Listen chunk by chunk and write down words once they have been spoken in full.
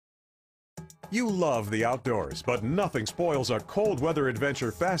You love the outdoors, but nothing spoils a cold weather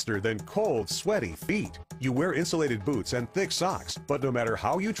adventure faster than cold, sweaty feet. You wear insulated boots and thick socks, but no matter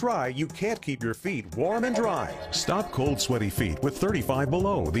how you try, you can't keep your feet warm and dry. Stop cold, sweaty feet with 35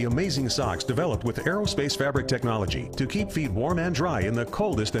 Below, the amazing socks developed with aerospace fabric technology to keep feet warm and dry in the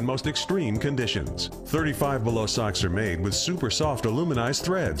coldest and most extreme conditions. 35 Below socks are made with super soft aluminized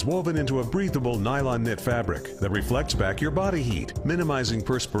threads woven into a breathable nylon knit fabric that reflects back your body heat, minimizing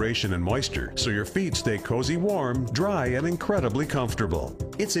perspiration and moisture so your feet stay cozy warm, dry, and incredibly comfortable.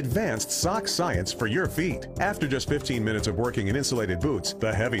 It's advanced sock science for your feet. After just 15 minutes of working in insulated boots,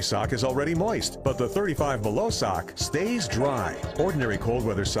 the heavy sock is already moist, but the 35 Below sock stays dry. Ordinary cold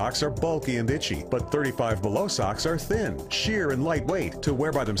weather socks are bulky and itchy, but 35 Below socks are thin, sheer, and lightweight to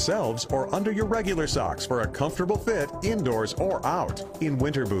wear by themselves or under your regular socks for a comfortable fit indoors or out. In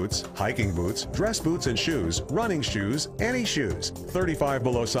winter boots, hiking boots, dress boots and shoes, running shoes, any shoes, 35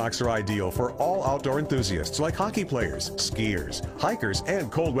 Below socks are ideal for all outdoor enthusiasts like hockey players, skiers, hikers,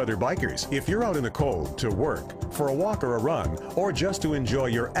 and cold weather bikers. If you're out in the cold to work, for a walk or a run, or just to enjoy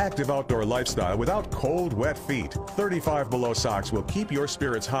your active outdoor lifestyle without cold, wet feet, 35 Below socks will keep your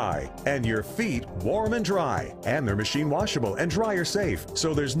spirits high and your feet warm and dry. And they're machine washable and dryer safe,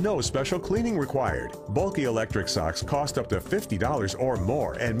 so there's no special cleaning required. Bulky electric socks cost up to $50 or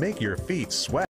more and make your feet sweat.